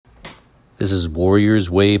This is Warriors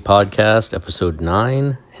Way Podcast, Episode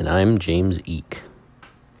 9, and I'm James Eek.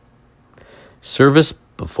 Service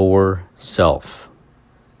before self.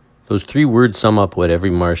 Those three words sum up what every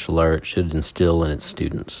martial art should instill in its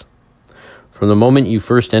students. From the moment you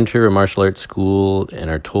first enter a martial arts school and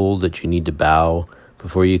are told that you need to bow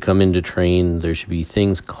before you come in to train, there should be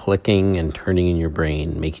things clicking and turning in your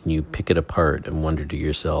brain, making you pick it apart and wonder to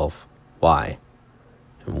yourself, why?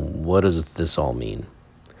 And what does this all mean?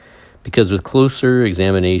 Because with closer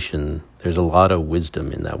examination, there's a lot of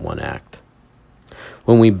wisdom in that one act.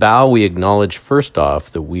 When we bow, we acknowledge first off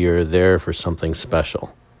that we are there for something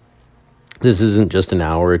special. This isn't just an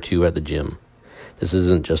hour or two at the gym. This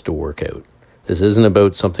isn't just a workout. This isn't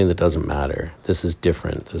about something that doesn't matter. This is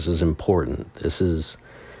different. This is important. This is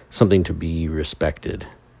something to be respected.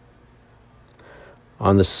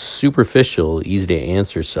 On the superficial,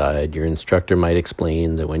 easy-to-answer side, your instructor might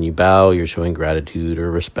explain that when you bow, you're showing gratitude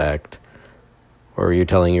or respect, or you're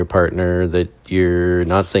telling your partner that you're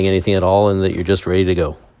not saying anything at all and that you're just ready to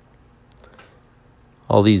go.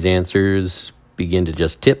 All these answers begin to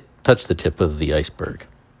just touch the tip of the iceberg.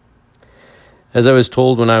 As I was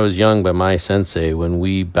told when I was young by my sensei, when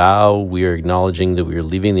we bow, we are acknowledging that we are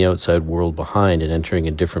leaving the outside world behind and entering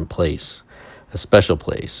a different place, a special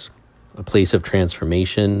place. A place of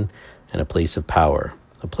transformation and a place of power,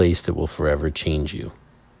 a place that will forever change you.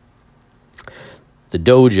 The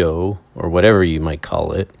dojo, or whatever you might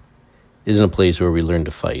call it, isn't a place where we learn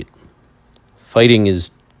to fight. Fighting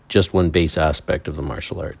is just one base aspect of the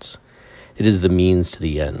martial arts. It is the means to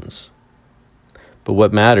the ends. But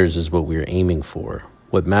what matters is what we are aiming for.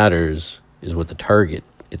 What matters is what the target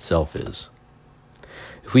itself is.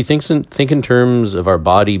 If we think in terms of our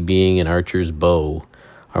body being an archer's bow,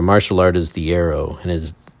 our martial art is the arrow, and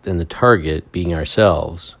the target being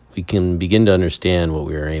ourselves, we can begin to understand what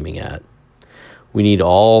we are aiming at. We need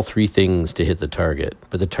all three things to hit the target,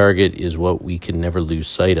 but the target is what we can never lose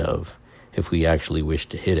sight of if we actually wish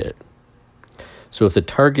to hit it. So if the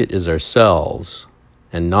target is ourselves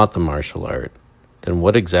and not the martial art, then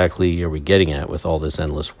what exactly are we getting at with all this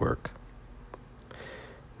endless work?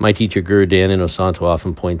 My teacher, Guru Dan Inosanto,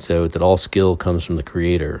 often points out that all skill comes from the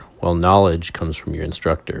creator, while knowledge comes from your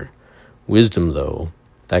instructor. Wisdom, though,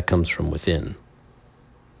 that comes from within.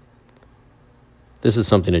 This is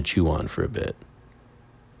something to chew on for a bit.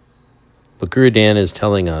 What Guru Dan is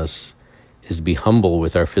telling us is to be humble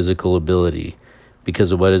with our physical ability,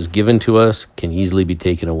 because what is given to us can easily be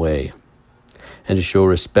taken away, and to show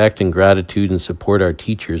respect and gratitude and support our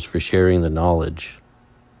teachers for sharing the knowledge.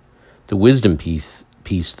 The wisdom piece,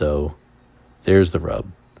 though, there's the rub.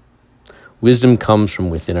 Wisdom comes from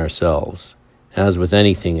within ourselves. As with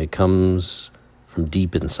anything, it comes from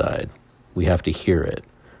deep inside. We have to hear it,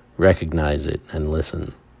 recognize it, and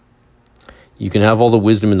listen. You can have all the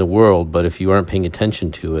wisdom in the world, but if you aren't paying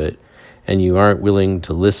attention to it and you aren't willing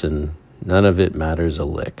to listen, none of it matters a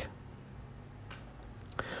lick.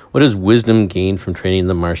 What does wisdom gained from training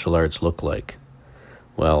the martial arts look like?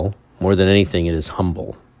 Well, more than anything, it is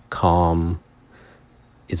humble, calm.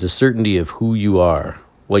 It's a certainty of who you are,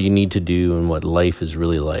 what you need to do, and what life is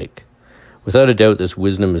really like. Without a doubt, this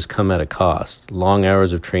wisdom has come at a cost. Long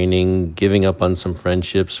hours of training, giving up on some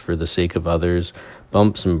friendships for the sake of others,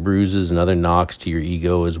 bumps and bruises and other knocks to your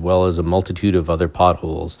ego, as well as a multitude of other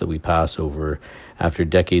potholes that we pass over after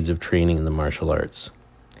decades of training in the martial arts.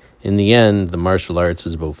 In the end, the martial arts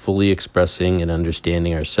is about fully expressing and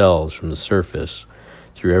understanding ourselves from the surface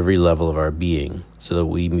through every level of our being, so that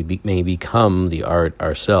we may become the art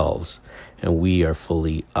ourselves, and we are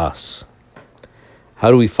fully us.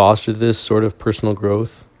 How do we foster this sort of personal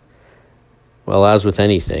growth? Well, as with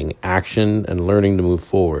anything, action and learning to move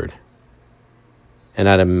forward, and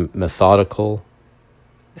at a methodical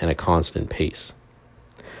and a constant pace.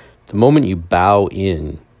 The moment you bow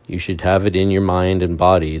in, you should have it in your mind and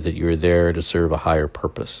body that you are there to serve a higher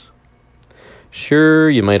purpose. Sure,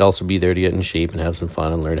 you might also be there to get in shape and have some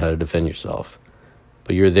fun and learn how to defend yourself,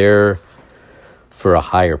 but you're there for a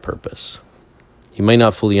higher purpose. You might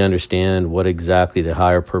not fully understand what exactly the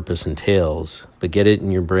higher purpose entails, but get it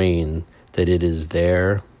in your brain that it is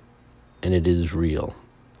there and it is real.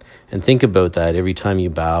 And think about that every time you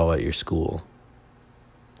bow at your school.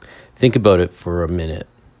 Think about it for a minute.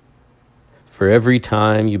 For every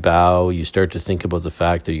time you bow, you start to think about the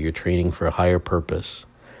fact that you're training for a higher purpose.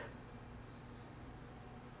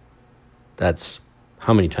 That's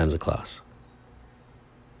how many times a class?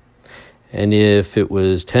 And if it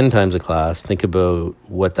was 10 times a class, think about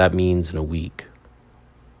what that means in a week,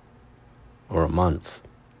 or a month,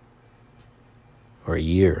 or a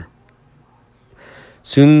year.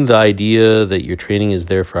 Soon the idea that your training is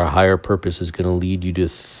there for a higher purpose is going to lead you to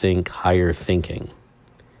think higher thinking.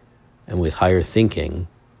 And with higher thinking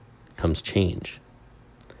comes change.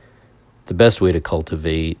 The best way to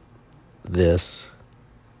cultivate this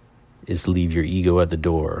is to leave your ego at the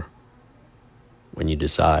door when you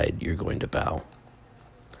decide you're going to bow.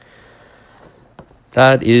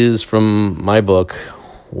 That is from my book,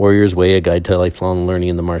 Warrior's Way, A Guide to Lifelong Learning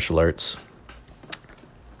in the Martial Arts.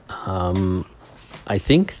 I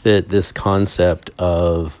think that this concept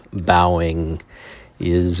of bowing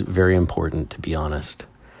is very important, to be honest.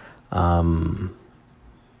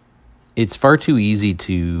 It's far too easy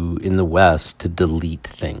in the West, to delete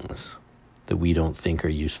things that we don't think are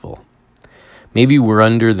useful. Maybe we're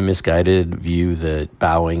under the misguided view that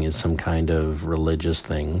bowing is some kind of religious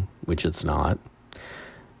thing, which it's not.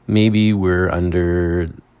 Maybe we're under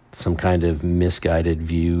some kind of misguided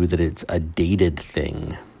view that it's a dated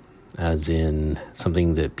thing, as in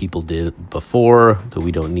something that people did before that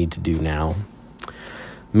we don't need to do now.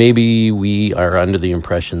 Maybe we are under the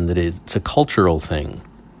impression that it's a cultural thing,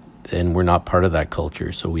 and we're not part of that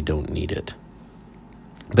culture, so we don't need it.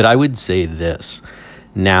 But I would say this,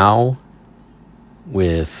 now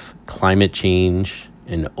with climate change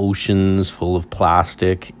and oceans full of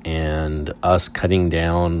plastic and us cutting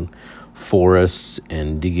down forests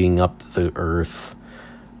and digging up the earth,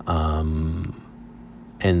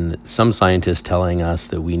 and some scientists telling us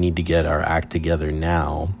that we need to get our act together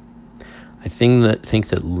now, I think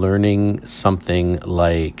that learning something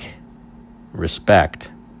like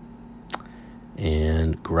respect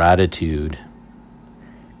and gratitude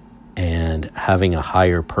and having a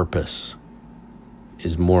higher purpose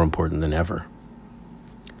is more important than ever.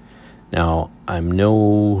 Now, I'm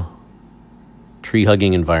no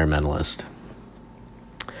tree-hugging environmentalist.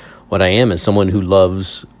 What I am is someone who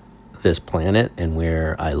loves this planet and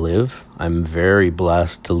where I live. I'm very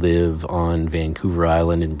blessed to live on Vancouver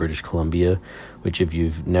Island in British Columbia, which, if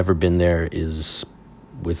you've never been there, is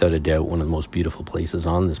without a doubt one of the most beautiful places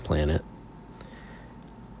on this planet.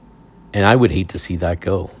 And I would hate to see that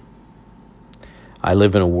go. I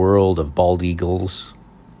live in a world of bald eagles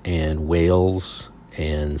and whales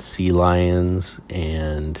and sea lions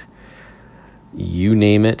and you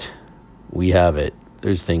name it, we have it.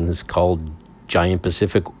 There's things called giant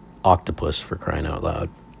Pacific octopus, for crying out loud,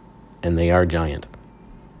 and they are giant.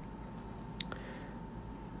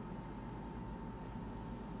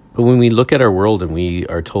 But when we look at our world and we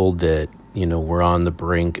are told that, we're on the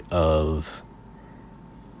brink of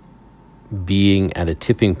being at a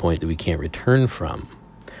tipping point that we can't return from,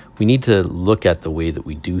 we need to look at the way that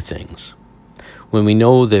we do things. When we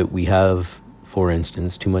know that we have, for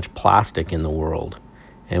instance, too much plastic in the world,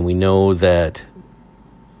 and we know that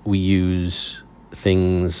we use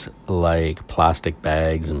things like plastic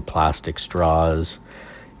bags and plastic straws,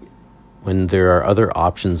 when there are other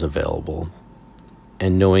options available,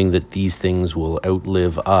 and knowing that these things will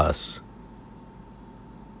outlive us,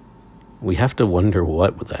 we have to wonder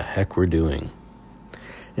what the heck we're doing.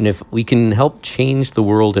 And if we can help change the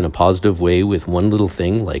world in a positive way with one little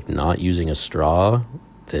thing, like not using a straw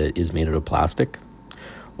that is made out of plastic,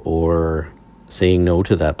 or saying no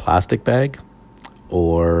to that plastic bag,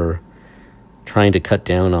 or trying to cut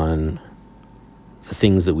down on the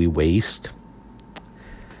things that we waste,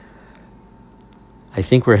 I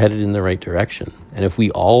think we're headed in the right direction. And if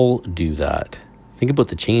we all do that, think about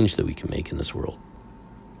the change that we can make in this world.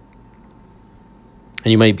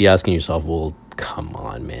 And you might be asking yourself, well, come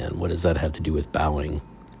on, man, what does that have to do with bowing?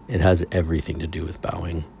 It has everything to do with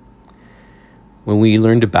bowing. When we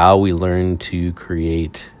learn to bow, we learn to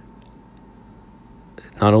create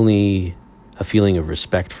not only a feeling of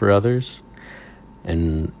respect for others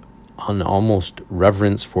and an almost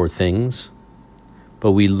reverence for things,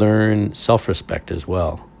 but we learn self-respect as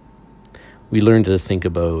well. We learn to think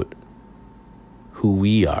about who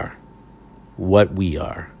we are, what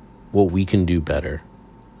we can do better.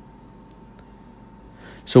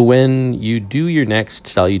 So when you do your next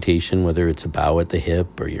salutation, whether it's a bow at the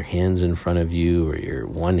hip or your hands in front of you or your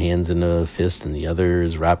one hand's in a fist and the other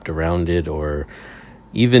is wrapped around it, or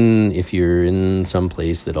even if you're in some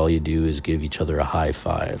place that all you do is give each other a high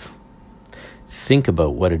five, think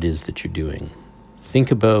about what it is that you're doing.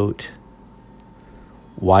 Think about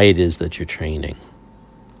why it is that you're training.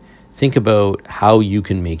 Think about how you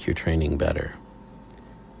can make your training better.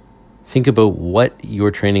 Think about what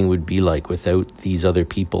your training would be like without these other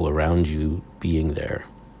people around you being there.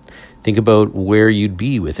 Think about where you'd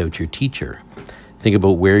be without your teacher. Think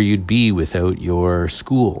about where you'd be without your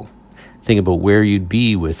school. Think about where you'd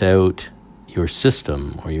be without your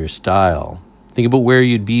system or your style. Think about where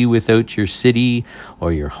you'd be without your city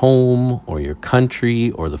or your home or your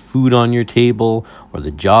country or the food on your table or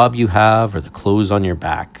the job you have or the clothes on your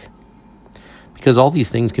back. Because all these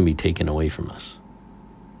things can be taken away from us.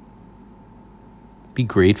 Be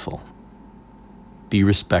grateful. Be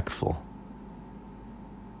respectful.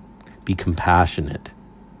 Be compassionate.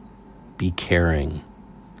 Be caring.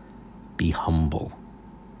 Be humble.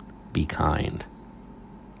 Be kind.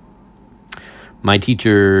 My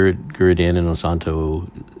teacher, Guru Dana Santo,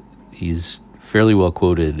 he's fairly well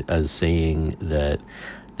quoted as saying that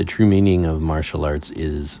the true meaning of martial arts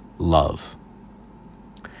is love.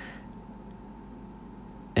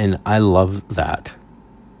 And I love that.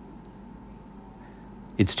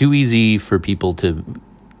 It's too easy for people to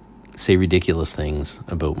say ridiculous things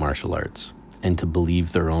about martial arts and to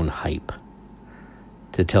believe their own hype,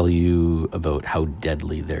 to tell you about how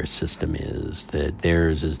deadly their system is, that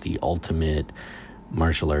theirs is the ultimate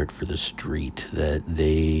martial art for the street, that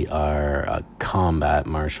they are a combat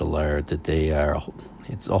martial art, that they are...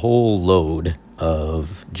 It's a whole load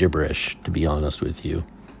of gibberish, to be honest with you.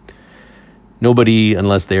 Nobody,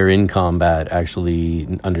 unless they're in combat,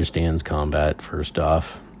 actually understands combat, first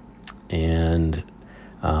off. And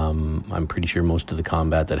I'm pretty sure most of the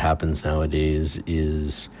combat that happens nowadays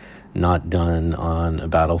is not done on a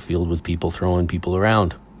battlefield with people throwing people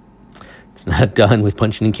around. It's not done with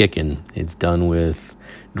punching and kicking. It's done with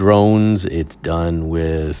drones. It's done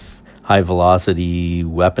with high velocity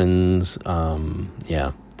weapons.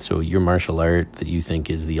 So your martial art that you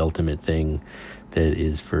think is the ultimate thing that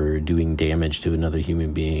is for doing damage to another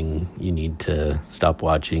human being, you need to stop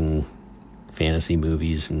watching fantasy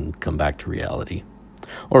movies and come back to reality.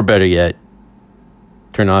 Or better yet,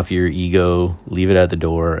 turn off your ego, leave it at the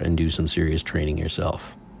door, and do some serious training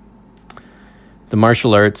yourself. The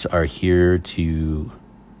martial arts are here to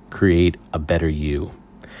create a better you.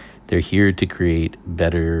 They're here to create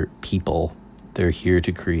better people. They're here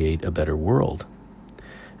to create a better world.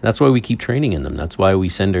 And that's why we keep training in them. That's why we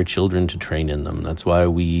send our children to train in them. That's why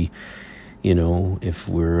we, if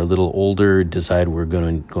we're a little older, decide we're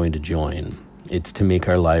going to join. It's to make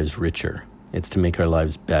our lives richer. It's to make our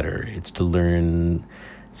lives better. It's to learn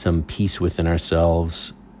some peace within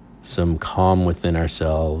ourselves, some calm within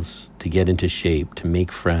ourselves, to get into shape, to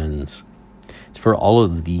make friends. It's for all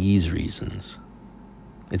of these reasons.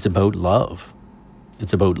 It's about love.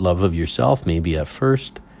 It's about love of yourself, maybe at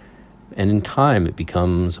first, and in time it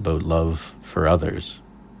becomes about love for others.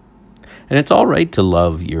 And it's all right to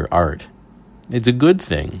love your art. It's a good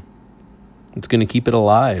thing. It's going to keep it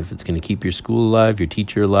alive. It's going to keep your school alive, your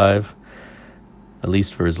teacher alive, at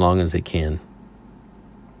least for as long as they can.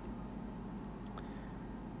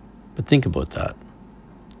 But think about that.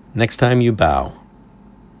 Next time you bow,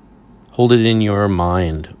 hold it in your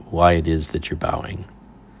mind why it is that you're bowing.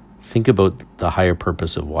 Think about the higher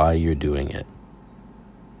purpose of why you're doing it.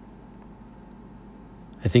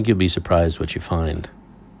 I think you'll be surprised what you find.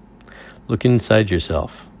 Look inside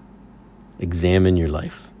yourself. Examine your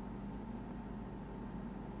life.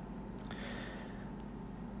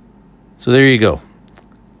 So there you go.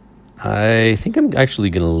 I think I'm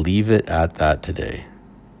actually going to leave it at that today.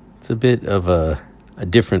 It's a bit of a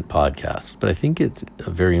different podcast, but I think it's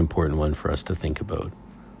a very important one for us to think about.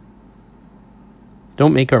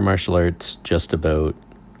 Don't make our martial arts just about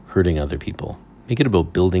hurting other people. Make it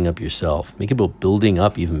about building up yourself. Make it about building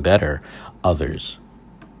up, even better, others.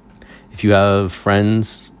 If you have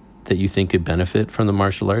friends that you think could benefit from the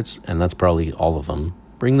martial arts, and that's probably all of them,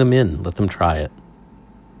 bring them in. Let them try it.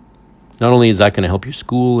 Not only is that going to help your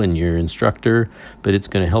school and your instructor, but it's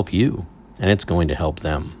going to help you, and it's going to help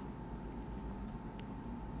them.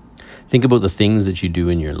 Think about the things that you do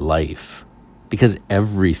in your life, because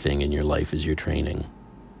everything in your life is your training.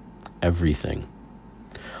 Everything.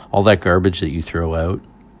 All that garbage that you throw out,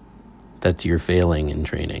 that's your failing in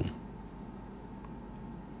training.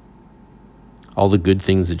 All the good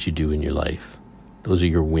things that you do in your life, those are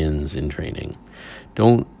your wins in training.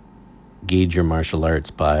 Don't gauge your martial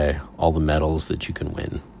arts by all the medals that you can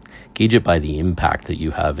win. Gauge it by the impact that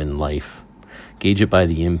you have in life. Gauge it by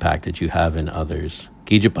the impact that you have in others.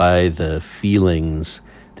 Gauge it by the feelings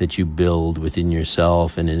that you build within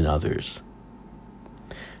yourself and in others.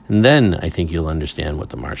 And then I think you'll understand what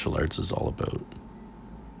the martial arts is all about.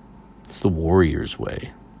 It's the warrior's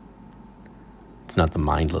way. It's not the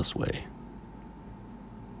mindless way.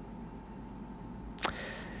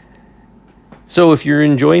 So if you're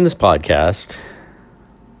enjoying this podcast,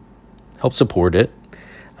 help support it.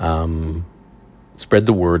 Spread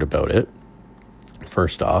the word about it.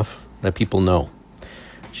 First off, let people know.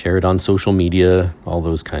 Share it on social media, all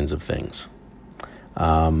those kinds of things.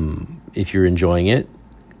 If you're enjoying it,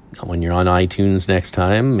 When you're on iTunes next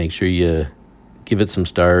time, make sure you give it some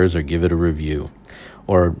stars or give it a review.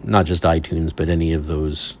 Or not just iTunes, but any of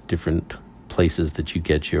those different places that you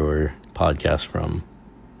get your podcast from.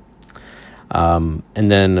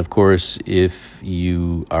 And then, of course, if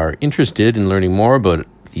you are interested in learning more about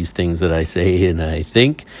these things that I say and I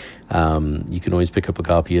think, you can always pick up a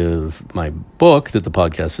copy of my book that the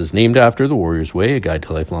podcast is named after, The Warrior's Way, A Guide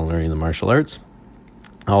to Lifelong Learning in the Martial Arts.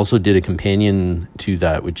 I also did a companion to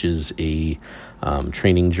that, which is a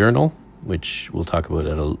training journal, which we'll talk about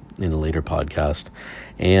in a later podcast.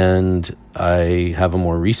 And I have a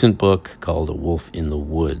more recent book called A Wolf in the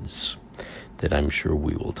Woods that I'm sure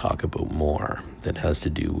we will talk about more, that has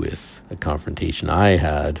to do with a confrontation I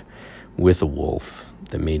had with a wolf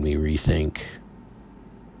that made me rethink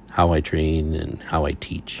how I train and how I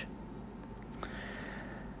teach.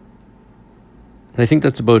 And I think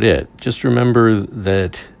that's about it. Just remember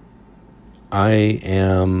that I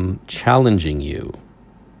am challenging you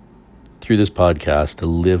through this podcast to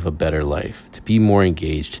live a better life, to be more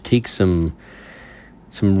engaged, to take some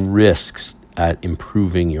risks at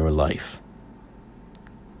improving your life.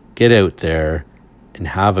 Get out there and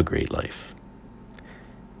have a great life.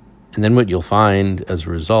 And then what you'll find as a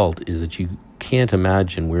result is that you can't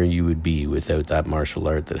imagine where you would be without that martial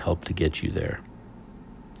art that helped to get you there.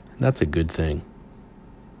 And that's a good thing.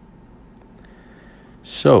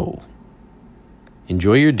 So,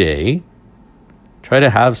 enjoy your day. Try to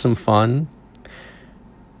have some fun.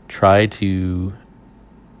 Try to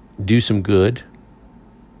do some good.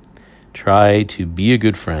 Try to be a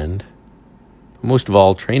good friend. Most of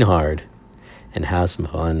all, train hard and have some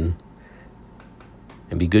fun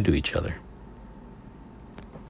and be good to each other.